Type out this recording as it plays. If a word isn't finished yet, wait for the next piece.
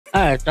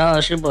Alright, y'all,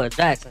 it's your boy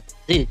Jackson,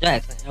 D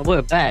Jackson, and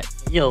we're back.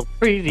 Yo,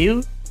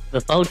 preview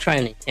before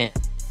training camp.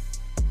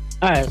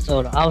 Alright,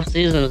 so the off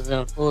season is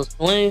in full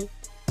swing.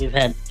 We've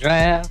had the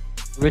draft,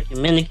 rookie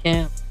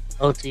minicamp,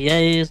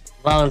 OTAs,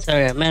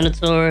 voluntary and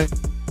mandatory,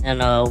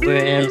 and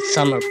we're in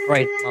summer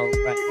break mode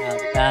right now.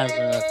 The guys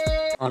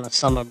are on a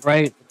summer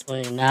break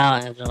between now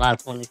and July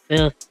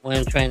 25th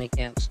when training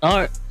camp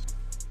starts.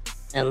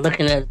 And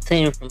looking at the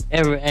team from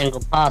every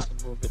angle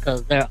possible,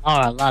 because there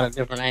are a lot of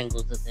different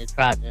angles that they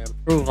tried to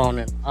improve on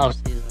in the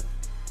offseason.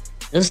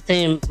 This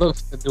team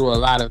looks to do a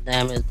lot of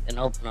damage and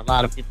open a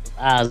lot of people's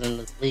eyes in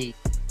this league.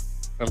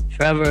 From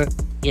Trevor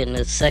getting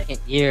his second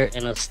year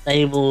in a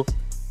stable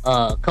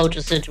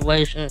coaching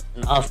situation,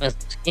 an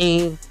offensive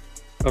scheme,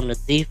 from the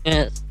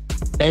defense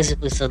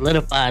basically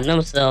solidifying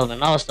themselves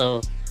and also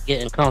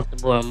getting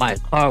comfortable in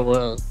Mike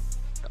Cardwell's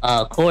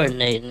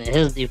coordinating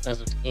his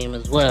defensive scheme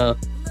as well.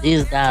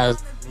 These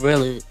guys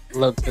really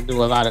look to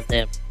do a lot of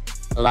damage.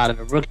 A lot of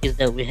the rookies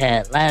that we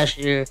had last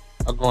year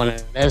are going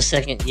into their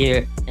second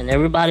year, and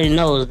everybody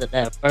knows that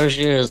that first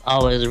year is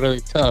always really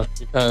tough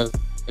because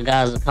the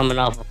guys are coming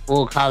off a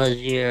full college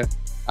year.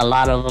 A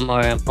lot of them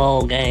are in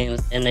bowl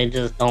games, and they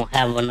just don't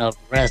have enough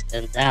rest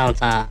and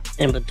downtime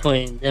in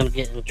between them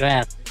getting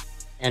drafted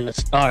and the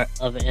start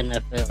of an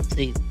NFL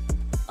season.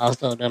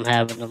 Also, them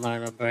having to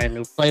learn a brand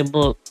new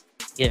playbook,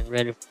 getting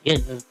ready,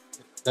 getting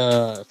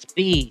the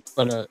speed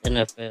for the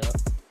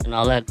NFL and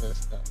all that good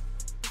stuff.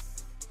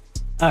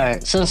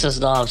 Alright, since it's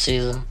the off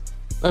season,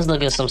 let's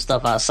look at some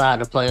stuff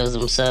outside the players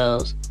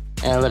themselves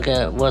and look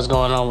at what's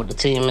going on with the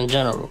team in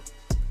general.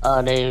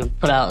 They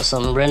put out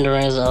some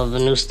renderings of the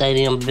new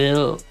stadium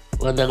build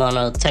where they're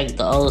gonna take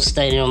the old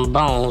stadium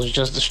bones,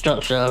 just the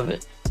structure of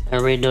it,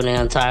 and redo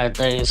the entire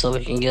thing so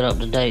we can get up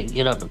to date,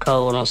 get up to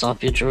code on some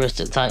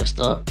futuristic type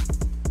stuff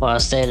for our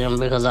stadium,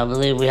 because I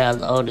believe we have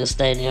the oldest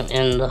stadium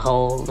in the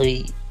whole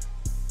league.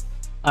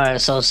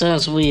 Alright, so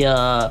since we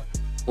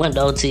went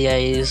to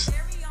OTAs,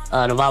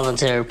 the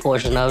voluntary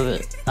portion of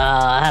it,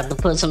 I had to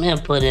put some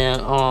input in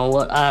on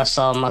what I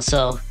saw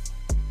myself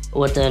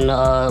within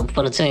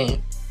for the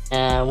team.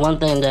 And one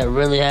thing that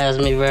really has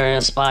me very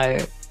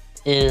inspired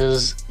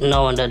is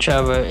knowing that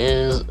Trevor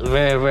is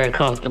very, very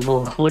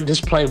comfortable with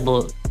this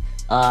playbook.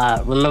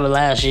 Remember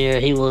last year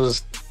he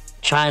was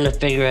trying to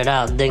figure it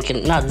out, not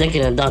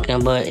dinking and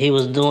dunking, but he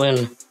was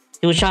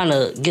trying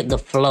to get the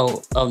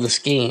flow of the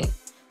scheme.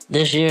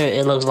 This year,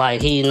 it looks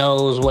like he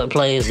knows what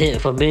plays hit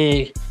for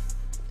big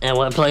and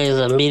what plays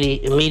a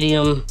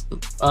medium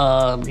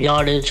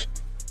yardage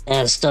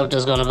and stuff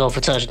that's going to go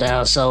for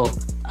touchdowns. So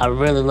I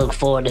really look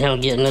forward to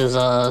him getting his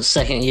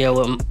second year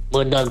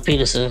with Doug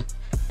Peterson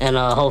and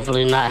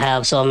hopefully not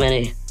have so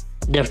many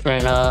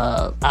different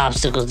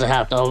obstacles to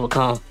have to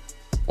overcome.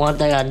 One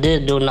thing I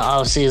did do in the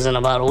offseason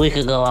about a week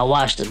ago, I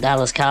watched the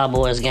Dallas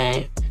Cowboys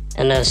game,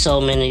 and there's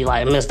so many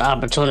like missed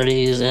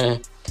opportunities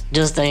and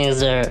just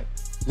things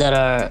that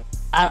are,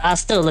 I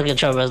still look at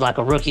Trevor as like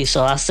a rookie,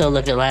 so I still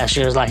look at last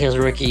year as like his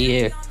rookie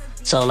year.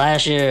 So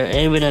last year,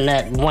 even in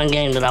that one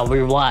game that I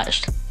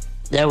rewatched,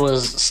 there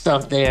was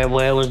stuff there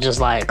where it was just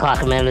like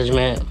clock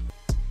management.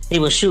 He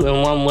was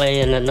shooting one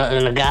way and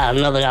another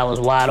guy was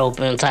wide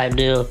open type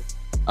deal.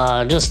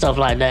 Just stuff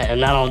like that,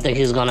 and I don't think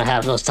he's gonna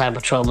have those type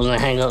of troubles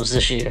and hangups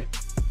this year.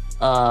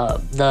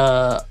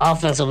 The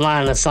offensive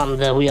line is something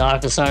that we are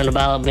concerned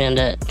about, being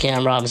that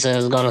Cam Robinson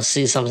is gonna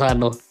see some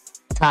type of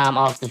time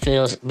off the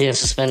field, being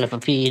suspended for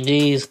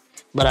PEDs.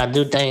 But I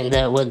do think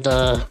that with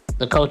the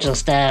coaching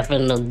staff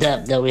and the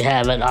depth that we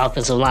have at the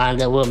offensive line,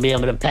 that we'll be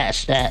able to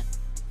patch that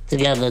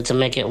together to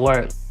make it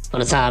work for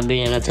the time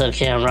being until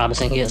Cam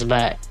Robinson gets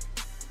back.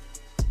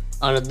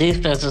 On the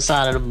defensive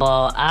side of the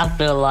ball, I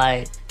feel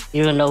like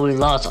even though we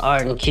lost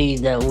Art and Key,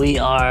 that we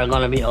are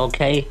going to be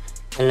okay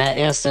in that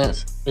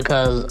instance,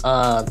 because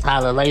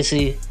Tyler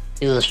Lacey,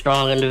 he's a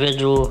strong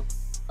individual.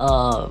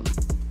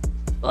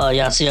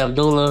 Yasir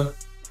Abdullah,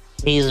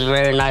 he's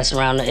very nice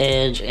around the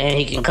edge, and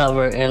he can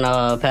cover in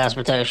pass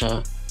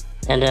protection.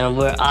 And then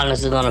we're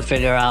honestly going to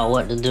figure out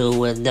what to do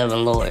with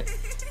Devin Lloyd.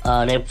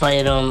 They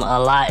played him a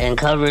lot in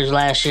coverage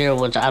last year,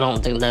 which I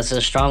don't think that's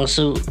his strong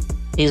suit.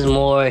 He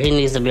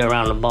needs to be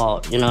around the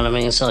ball, you know what I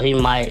mean? So he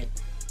might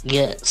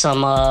get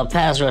some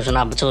pass rushing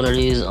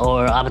opportunities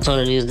or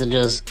opportunities to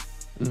just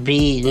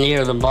be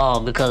near the ball,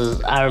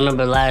 because I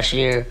remember last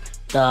year,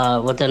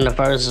 within the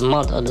first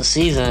month of the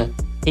season,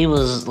 he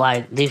was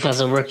like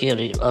defensive rookie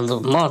of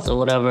the month or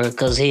whatever,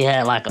 because he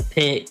had like a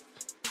pick,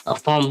 a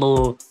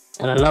fumble,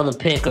 and another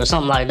pick or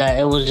something like that.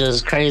 It was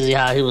just crazy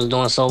how he was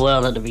doing so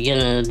well at the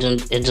beginning,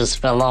 and it just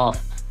fell off.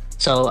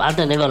 So I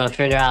think they're going to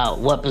figure out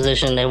what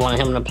position they want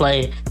him to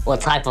play,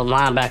 what type of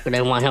linebacker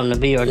they want him to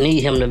be or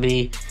need him to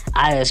be.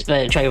 I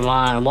expect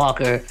Trayvon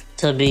Walker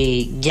to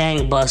be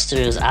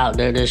gangbusters out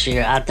there this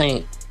year. I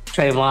think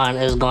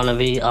Trayvon is going to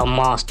be a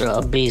monster,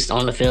 a beast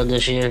on the field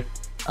this year.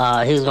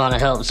 He's going to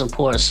help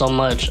support so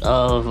much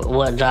of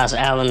what Josh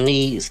Allen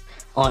needs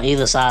on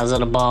either sides of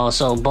the ball.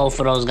 So both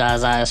of those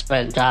guys, I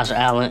expect Josh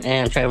Allen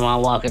and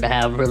Trayvon Walker to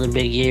have really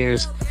big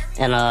years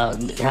and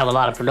have a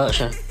lot of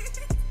production.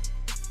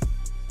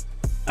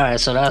 All right,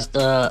 so that's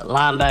the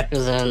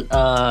linebackers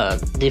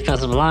and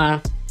defensive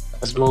line.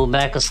 Let's move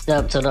back a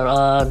step to the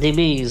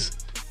DBs.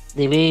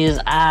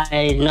 DBs,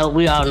 I know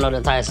we all know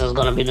that Tyson's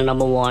gonna be the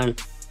number one.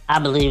 I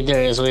believe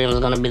Darius Williams is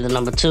gonna be the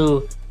number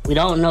two. We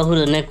don't know who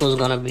the nickel is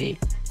gonna be.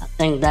 I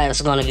think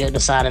that's gonna get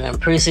decided in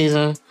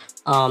preseason.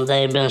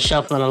 They've been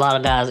shuffling a lot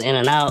of guys in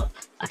and out.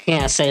 I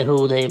can't say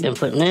who they've been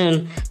putting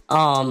in.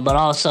 But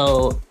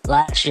also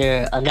last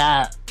year, a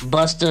guy,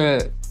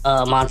 Buster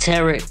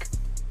Monteric,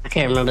 I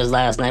can't remember his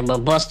last name, but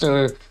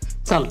Buster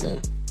something.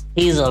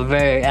 He's a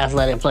very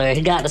athletic player.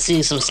 He got to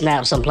see some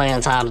snaps, some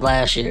playing times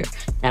last year,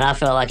 and I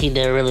felt like he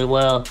did really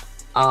well.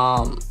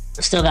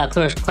 Still got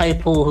Chris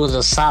Claypool, who's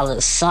a solid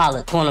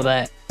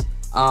cornerback.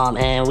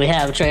 And we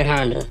have Trey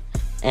Herndon,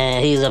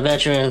 and he's a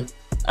veteran.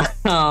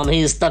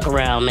 He's stuck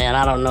around, man.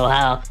 I don't know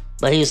how,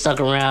 but he's stuck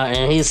around,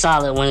 and he's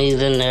solid when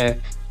he's in there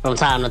from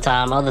time to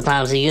time. Other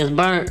times he gets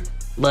burnt,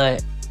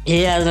 but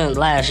he hasn't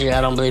last year. I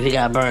don't believe he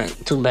got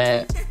burnt too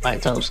bad,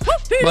 like toast.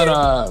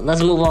 But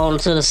let's move on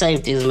to the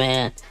safeties,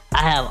 man.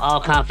 I have all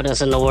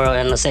confidence in the world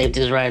in the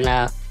safeties right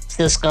now.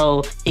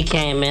 Cisco, he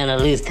came in at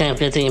least 10,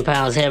 15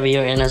 pounds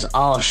heavier, and it's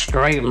all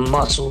straight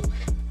muscle,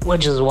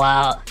 which is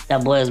wild.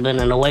 That boy has been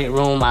in the weight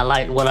room. I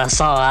liked what I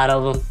saw out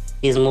of him.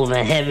 He's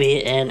moving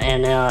heavy, and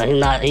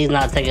he's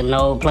not playing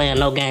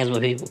no games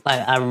with people.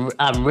 Like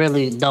I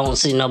really don't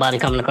see nobody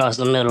coming across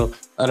the middle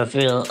of the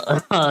field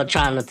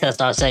trying to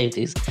test our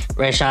safeties.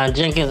 Rayshawn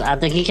Jenkins, I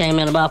think he came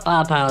in about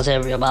 5 pounds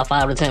heavier, about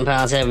 5 to 10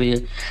 pounds heavier.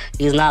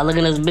 He's not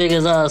looking as big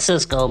as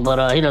Cisco,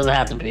 but he doesn't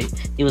have to be.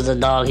 He was a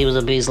dog. He was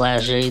a beast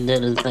last year. He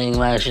did his thing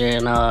last year,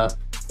 and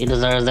he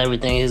deserves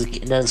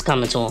everything that's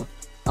coming to him.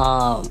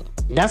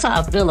 That's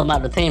how I feel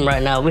about the team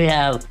right now. We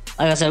have,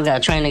 like I said, we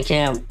got training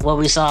camp. What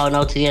we saw in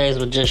OTAs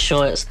was just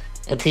shorts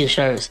and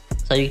t-shirts.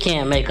 So you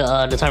can't make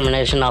a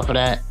determination off of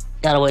that.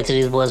 Gotta wait till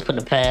these boys put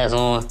the pads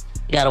on.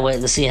 You gotta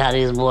wait to see how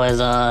these boys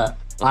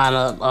line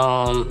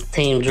up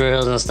team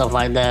drills and stuff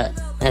like that,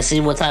 and see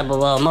what type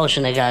of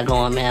motion they got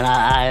going, man.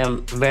 I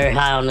am very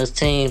high on this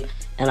team,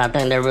 and I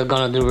think they're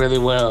gonna do really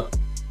well.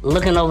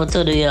 Looking over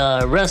to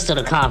the rest of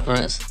the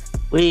conference,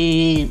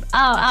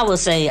 I would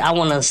say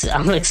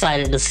I'm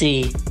excited to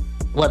see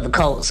what the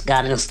Colts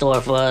got in store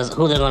for us,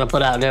 who they're going to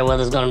put out there,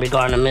 whether it's going to be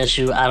Gardner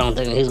Minshew. I don't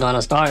think he's going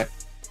to start.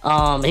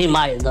 He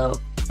might, though,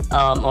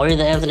 or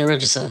either Anthony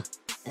Richardson.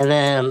 And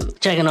then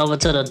checking over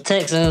to the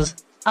Texans,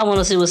 I want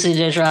to see what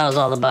C.J. Stroud is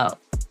all about.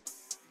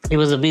 He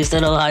was a beast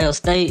at Ohio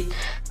State,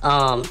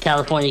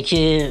 California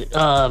kid,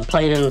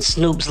 played in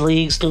Snoop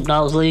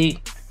Dogg's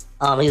league.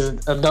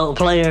 He's a dope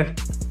player,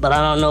 but I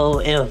don't know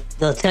if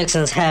the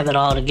Texans have it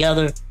all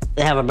together.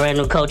 They have a brand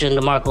new coach in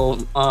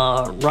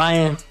DeMarco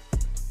Ryan,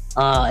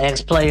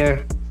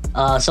 ex-player.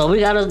 So we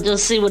gotta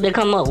just see what they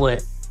come up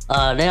with.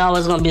 They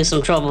always gonna be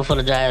some trouble for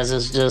the Giants.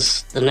 It's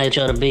just the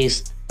nature of the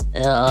beast.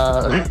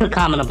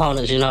 Common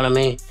opponents, you know what I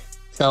mean?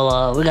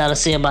 So we gotta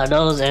see about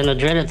those. And the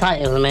dreaded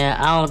Titans,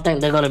 man, I don't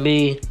think they're gonna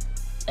be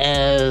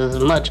as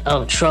much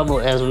of trouble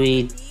as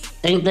we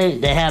think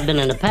they have been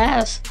in the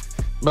past.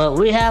 But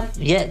we have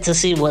yet to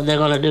see what they're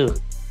gonna do.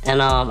 And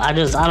I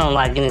don't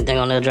like anything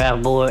on their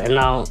draft board. And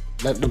now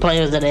the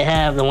players that they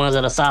have, the ones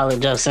that are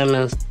solid, Jeff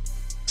Simmons,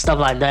 stuff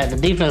like that, the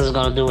defense is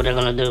going to do what they're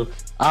going to do.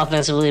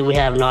 Offensively, we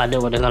have no idea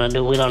what they're going to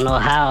do. We don't know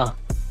how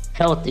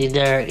healthy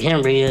Derrick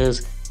Henry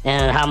is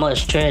and how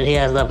much tread he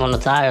has left on the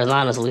tires,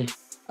 honestly.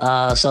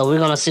 So we're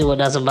going to see what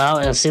that's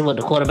about and see what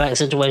the quarterback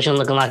situation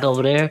looking like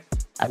over there.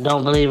 I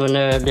don't believe in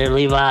their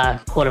Levi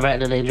quarterback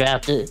that they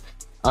drafted,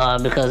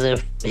 because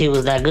if he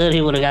was that good,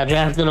 he would have got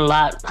drafted a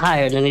lot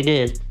higher than he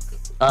did.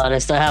 They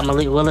still have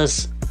Malik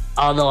Willis,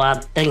 although I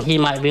think he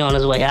might be on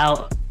his way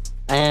out.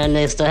 And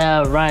they still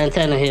have Ryan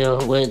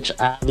Tannehill, which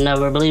I've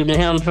never believed in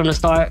him from the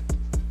start.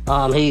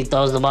 He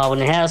throws the ball when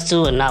he has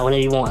to and not when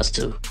he wants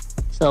to.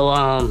 So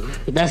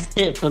that's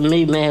it for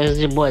me, man. It's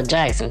your boy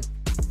Jax'Sun.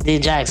 D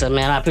Jax'Sun,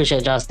 man. I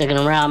appreciate y'all sticking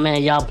around,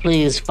 man. Y'all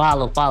please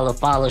follow,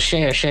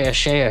 share.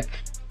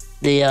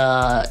 The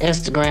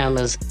Instagram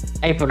is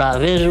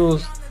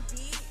April.visuals.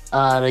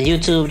 The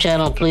YouTube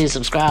channel, please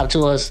subscribe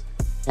to us.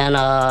 And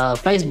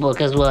Facebook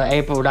as well,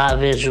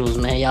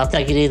 April.visuals, man. Y'all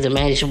take it easy,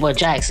 man. It's your boy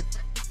Jax'Sun.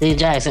 D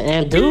Jax'Sun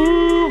and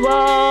Duval.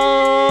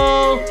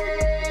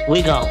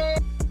 We go.